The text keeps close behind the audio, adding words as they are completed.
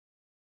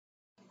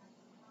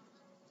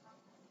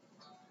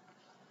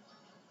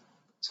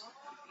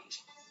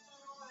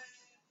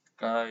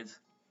Guys,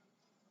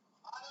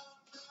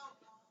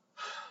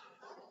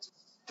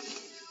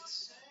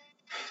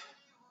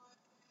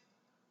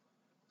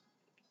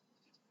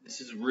 this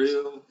is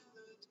real.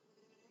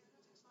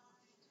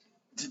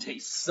 Today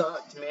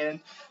sucked,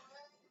 man.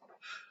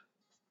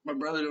 My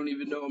brother don't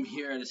even know I'm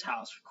here at his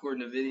house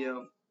recording a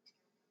video.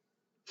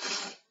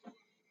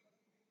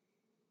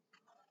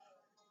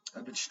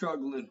 I've been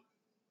struggling.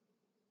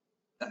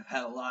 I've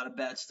had a lot of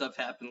bad stuff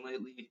happen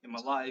lately in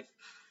my life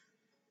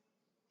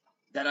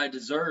that I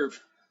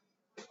deserve.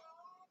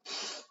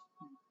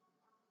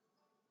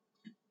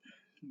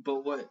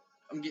 But what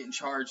I'm getting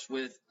charged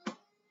with,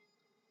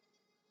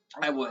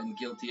 I wasn't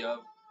guilty of.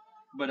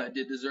 But I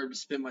did deserve to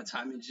spend my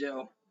time in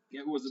jail.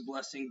 It was a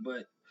blessing,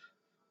 but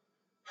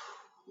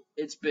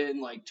it's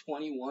been like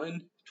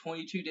 21,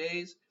 22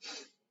 days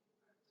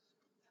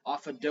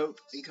off of dope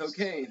and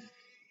cocaine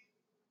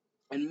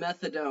and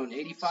methadone,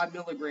 85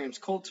 milligrams,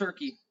 cold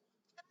turkey.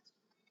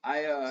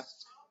 I've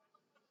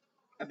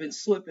been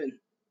slipping.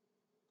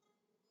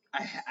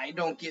 I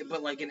don't get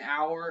but like an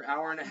hour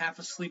and a half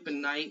of sleep a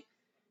night.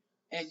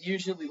 And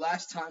usually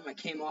last time I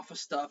came off of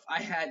stuff, I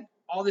had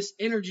all this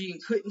energy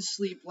and couldn't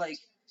sleep.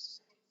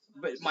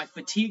 But my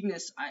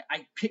fatigueness,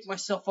 I pick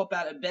myself up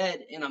out of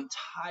bed and I'm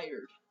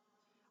tired.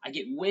 I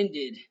get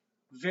winded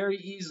very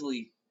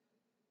easily.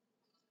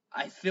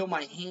 I feel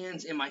my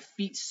hands and my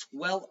feet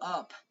swell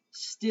up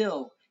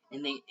still,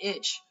 and they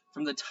itch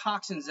from the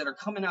toxins that are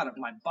coming out of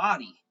my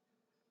body.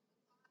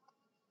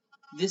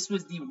 This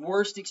was the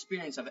worst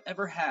experience I've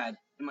ever had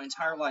in my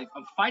entire life.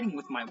 I'm fighting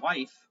with my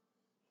wife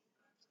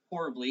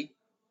horribly.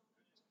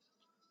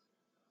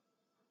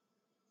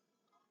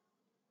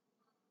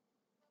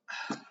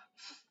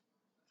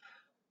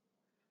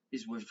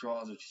 These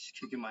withdrawals are just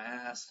kicking my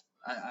ass.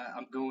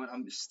 I'm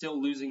still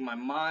losing my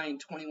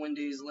mind 21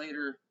 days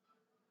later.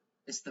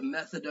 It's the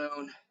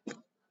methadone.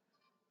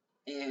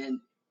 And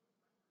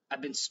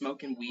I've been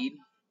smoking weed.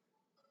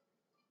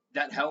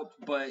 That helped,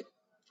 but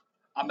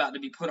I'm about to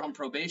be put on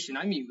probation.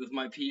 I meet with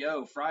my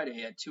PO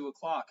Friday at 2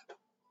 o'clock.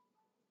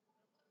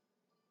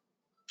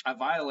 I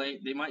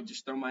violate, they might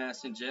just throw my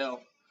ass in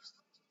jail.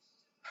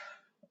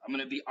 I'm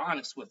going to be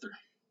honest with her,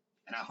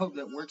 and I hope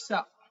that works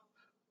out.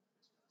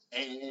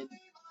 And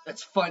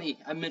that's funny,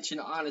 I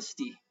mentioned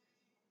honesty,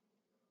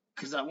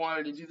 because I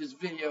wanted to do this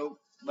video,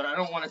 but I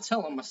don't want to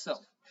tell on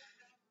myself.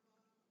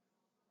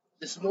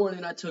 This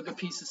morning I took a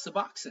piece of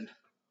Suboxone,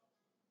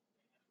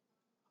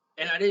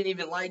 and I didn't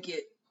even like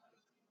it.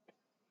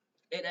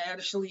 It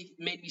actually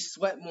made me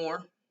sweat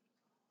more.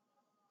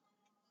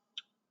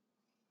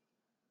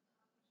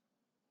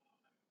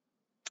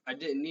 I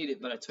didn't need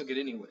it, but I took it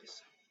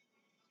anyways.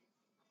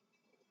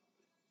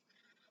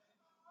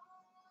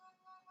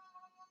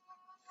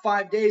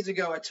 Five days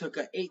ago, I took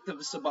an eighth of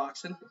a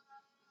Suboxone.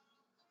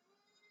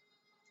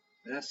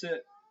 And that's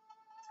it.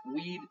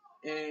 Weed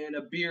and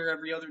a beer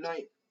every other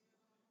night.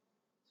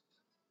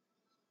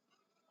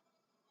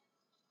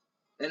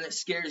 And it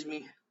scares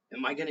me.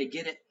 Am I gonna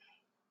get it?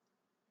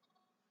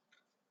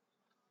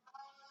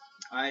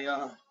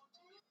 I'm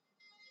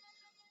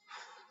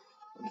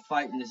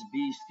fighting this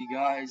beast, you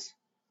guys.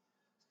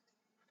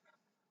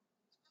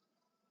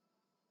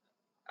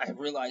 I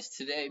realized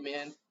today,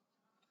 man,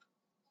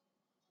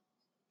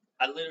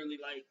 I literally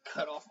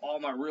cut off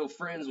all my real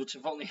friends, which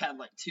I've only had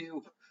like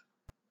two.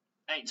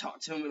 I ain't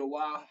talked to them in a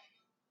while.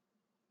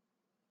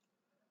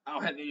 I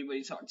don't have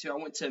anybody to talk to. I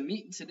went to a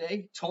meeting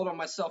today, told on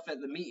myself at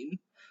the meeting.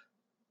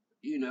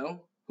 You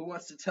know, who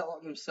wants to tell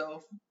on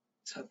himself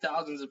to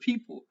thousands of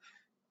people?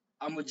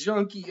 I'm a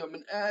junkie, I'm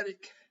an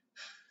addict.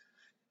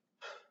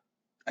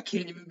 I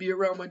can't even be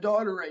around my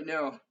daughter right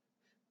now.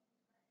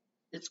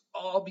 It's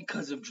all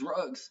because of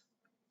drugs.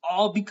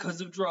 All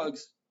because of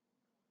drugs.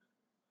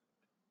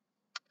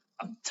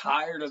 I'm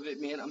tired of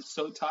it, man. I'm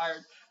so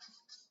tired.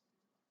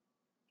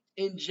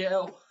 In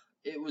jail,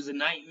 it was a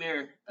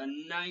nightmare. A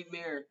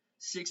nightmare.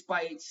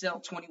 6x8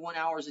 cell, 21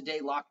 hours a day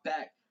locked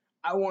back.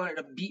 I wanted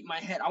to beat my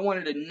head. I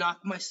wanted to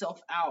knock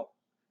myself out.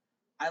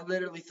 I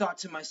literally thought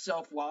to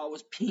myself while I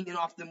was pinging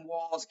off them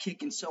walls,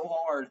 kicking so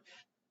hard,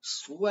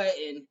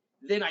 sweating.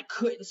 Then I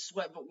couldn't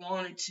sweat but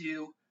wanted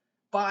to.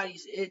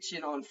 Body's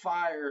itching, on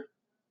fire.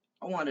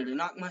 I wanted to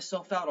knock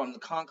myself out on the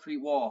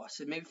concrete wall. I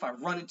said, maybe if I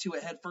run into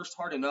it head first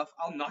hard enough,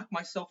 I'll knock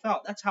myself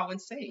out. That's how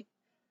insane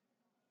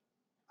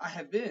I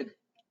have been.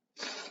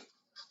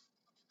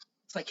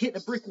 It's like hitting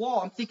a brick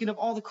wall. I'm thinking of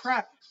all the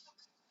crap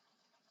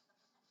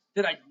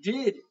that I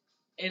did,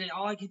 and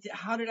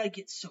how did I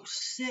get so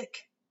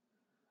sick?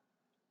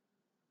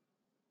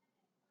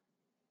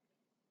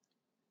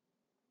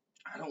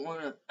 I don't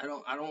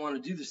want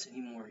to do this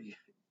anymore.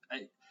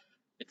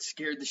 It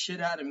scared the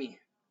shit out of me.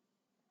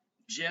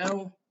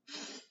 Jail,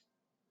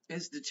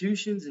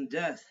 institutions, and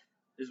death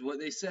is what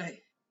they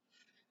say.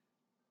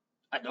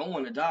 I don't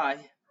want to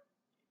die.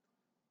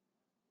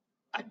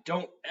 I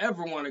don't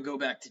ever want to go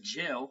back to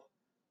jail.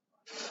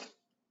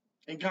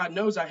 And God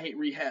knows I hate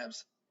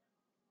rehabs.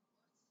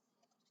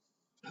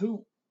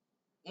 Who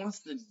wants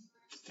to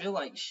feel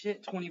like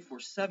shit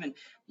 24/7?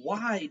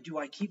 Why do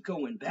I keep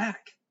going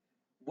back?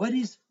 What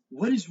is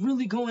What is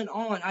really going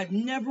on? I've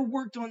never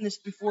worked on this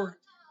before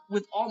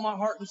with all my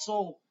heart and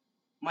soul.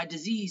 My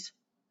disease.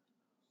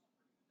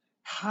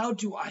 How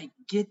do I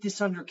get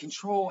this under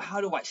control? How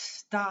do I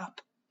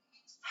stop?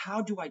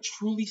 How do I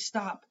truly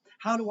stop?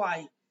 How do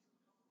I?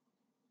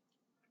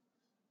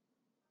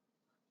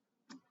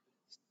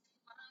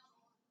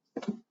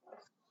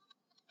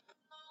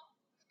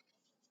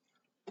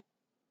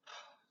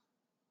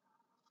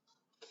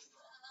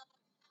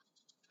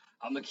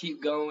 I'm gonna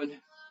keep going.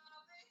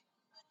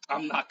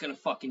 I'm not gonna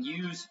fucking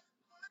use.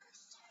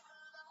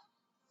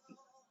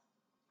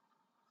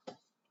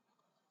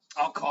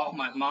 I'll call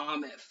my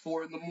mom at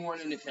 4 in the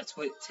morning if that's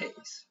what it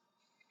takes.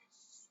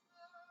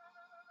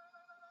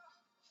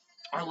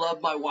 I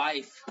love my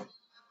wife.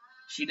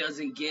 She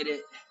doesn't get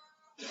it.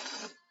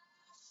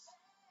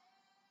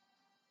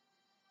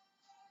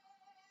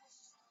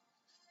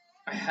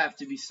 I have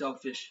to be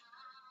selfish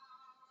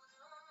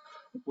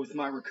with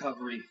my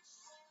recovery,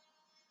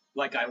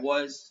 like I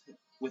was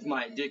with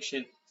my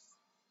addiction.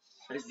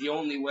 That is the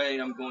only way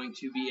I'm going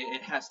to be.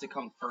 It has to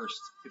come first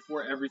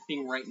before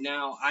everything right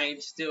now. I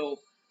am still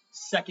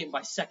second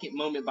by second,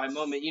 moment by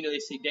moment. You know, they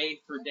say day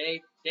for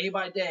day, day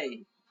by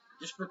day,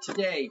 just for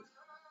today.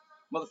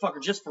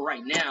 Motherfucker, just for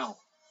right now.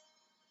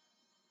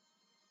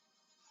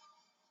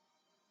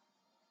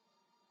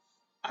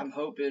 I'm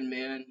hoping,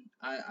 man.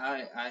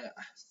 I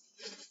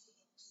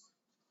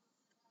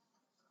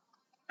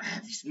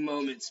have these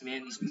moments,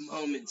 man. These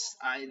moments,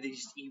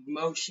 these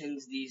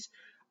emotions, these.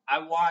 I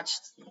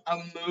watched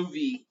a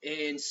movie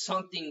and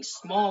something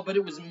small, but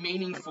it was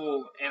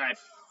meaningful, and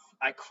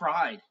I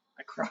cried.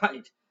 I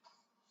cried,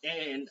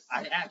 and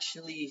I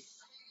actually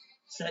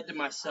said to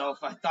myself,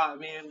 I thought,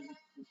 man,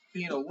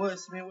 being a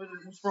wuss, man,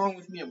 what's wrong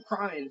with me? I'm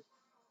crying,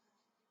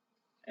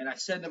 and I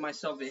said to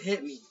myself, it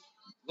hit me.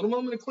 A little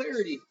moment of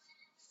clarity.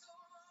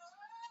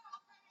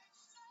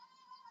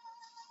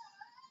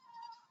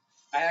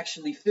 I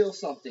actually feel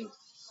something,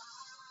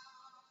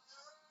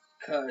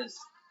 cause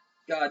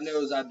God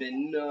knows I've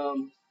been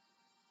numb.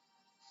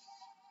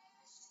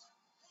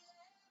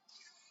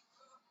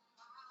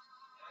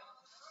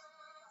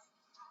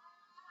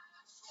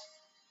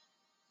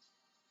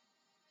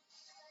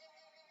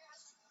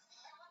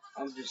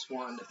 I'm just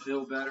wanting to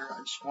feel better. I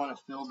just want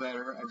to feel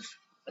better.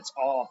 That's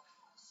all.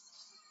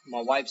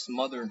 My wife's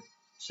mother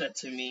said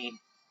to me,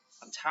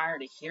 I'm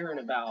tired of hearing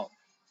about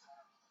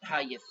how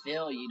you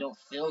feel. You don't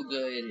feel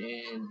good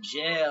in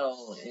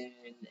jail.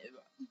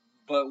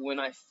 But when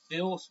I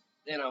feel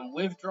and I'm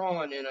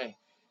withdrawn and I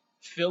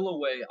feel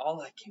away,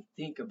 all I can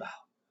think about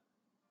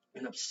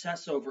and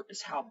obsess over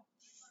is how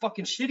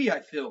fucking shitty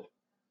I feel.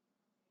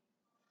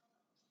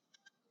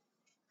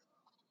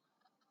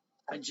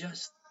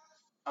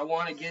 I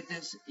want to get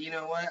this. You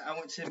know what? I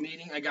went to a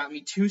meeting. I got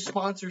me 2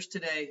 sponsors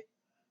today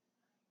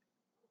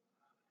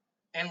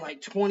and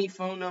like 20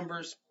 phone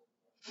numbers.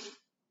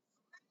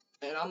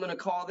 And I'm gonna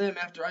call them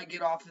after I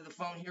get off of the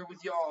phone here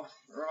with y'all,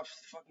 or off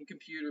the fucking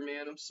computer,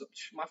 man.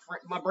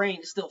 My brain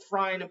is still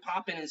frying and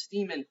popping and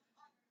steaming,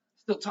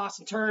 still toss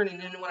and turn.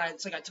 And then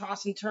it's like I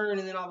toss and turn,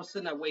 and then all of a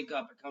sudden I wake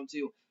up, I come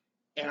to,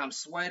 and I'm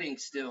sweating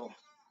still.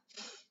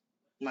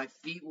 My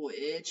feet will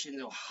itch and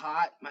they'll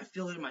hot. I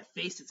feel it in my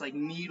face. It's like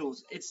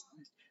needles. It's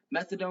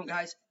methadone,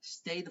 guys.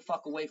 Stay the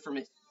fuck away from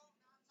it.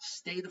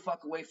 Stay the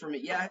fuck away from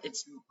it. Yeah,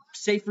 it's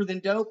safer than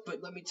dope,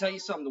 but let me tell you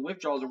something. The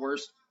withdrawals are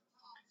worse.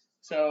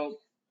 So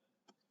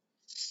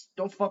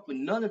don't fuck with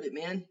none of it,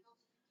 man.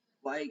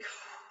 Like,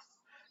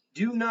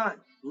 do not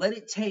let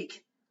it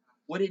take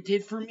what it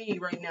did for me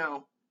right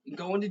now.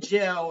 Going to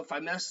jail. If I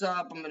mess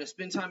up, I'm going to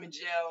spend time in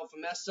jail. If I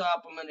mess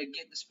up, I'm going to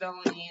get this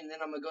felony and then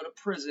I'm going to go to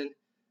prison.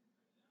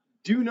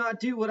 Do not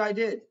do what I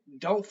did.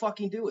 Don't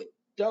fucking do it.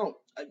 Don't.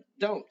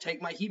 Don't.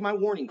 Heed my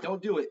warning.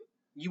 Don't do it.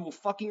 You will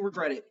fucking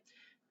regret it.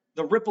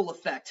 The ripple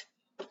effect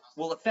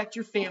will affect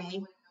your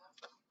family.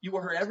 You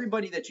will hurt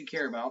everybody that you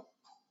care about.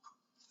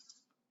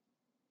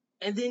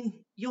 And then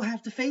you'll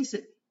have to face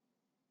it.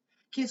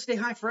 Can't stay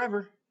high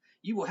forever.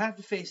 You will have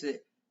to face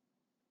it.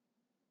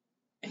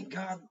 And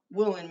God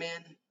willing,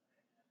 man,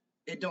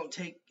 it don't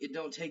take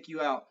you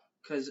out,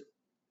 because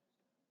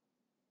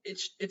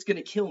it's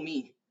gonna kill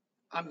me.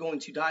 I'm going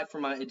to die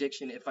from my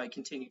addiction if I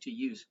continue to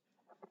use.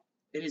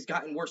 It has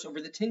gotten worse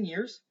over the 10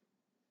 years.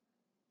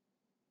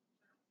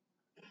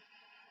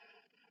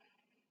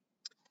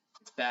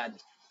 It's bad.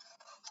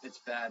 It's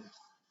bad.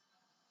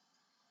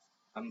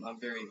 I'm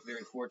very,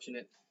 very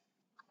fortunate.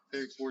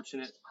 Very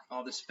fortunate.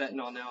 All this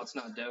fentanyl now, it's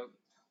not dope.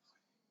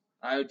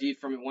 I OD'd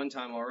from it one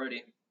time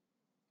already.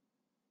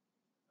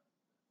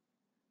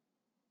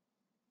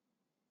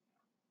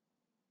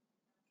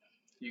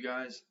 You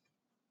guys,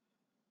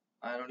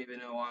 I don't even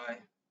know why.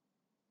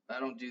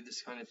 I don't do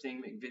this kind of thing,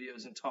 make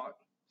videos and talk.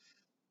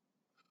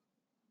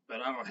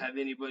 But I don't have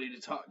anybody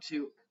to talk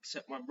to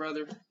except my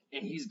brother,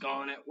 and he's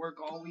gone at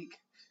work all week.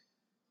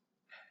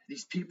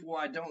 These people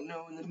I don't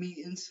know in the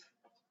meetings.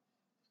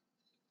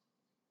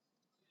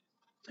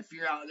 If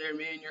you're out there,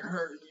 man, you're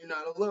hurting, you're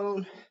not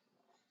alone.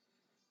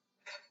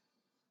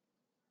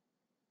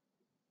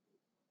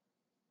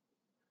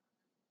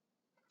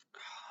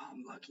 Oh,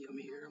 I'm lucky I'm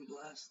here. I'm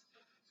blessed.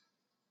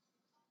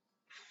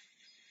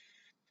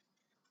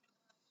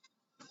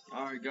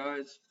 Alright,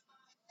 guys.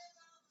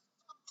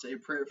 Say a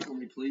prayer for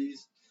me,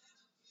 please.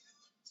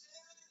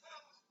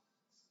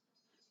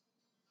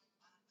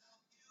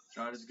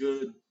 God is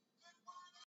good.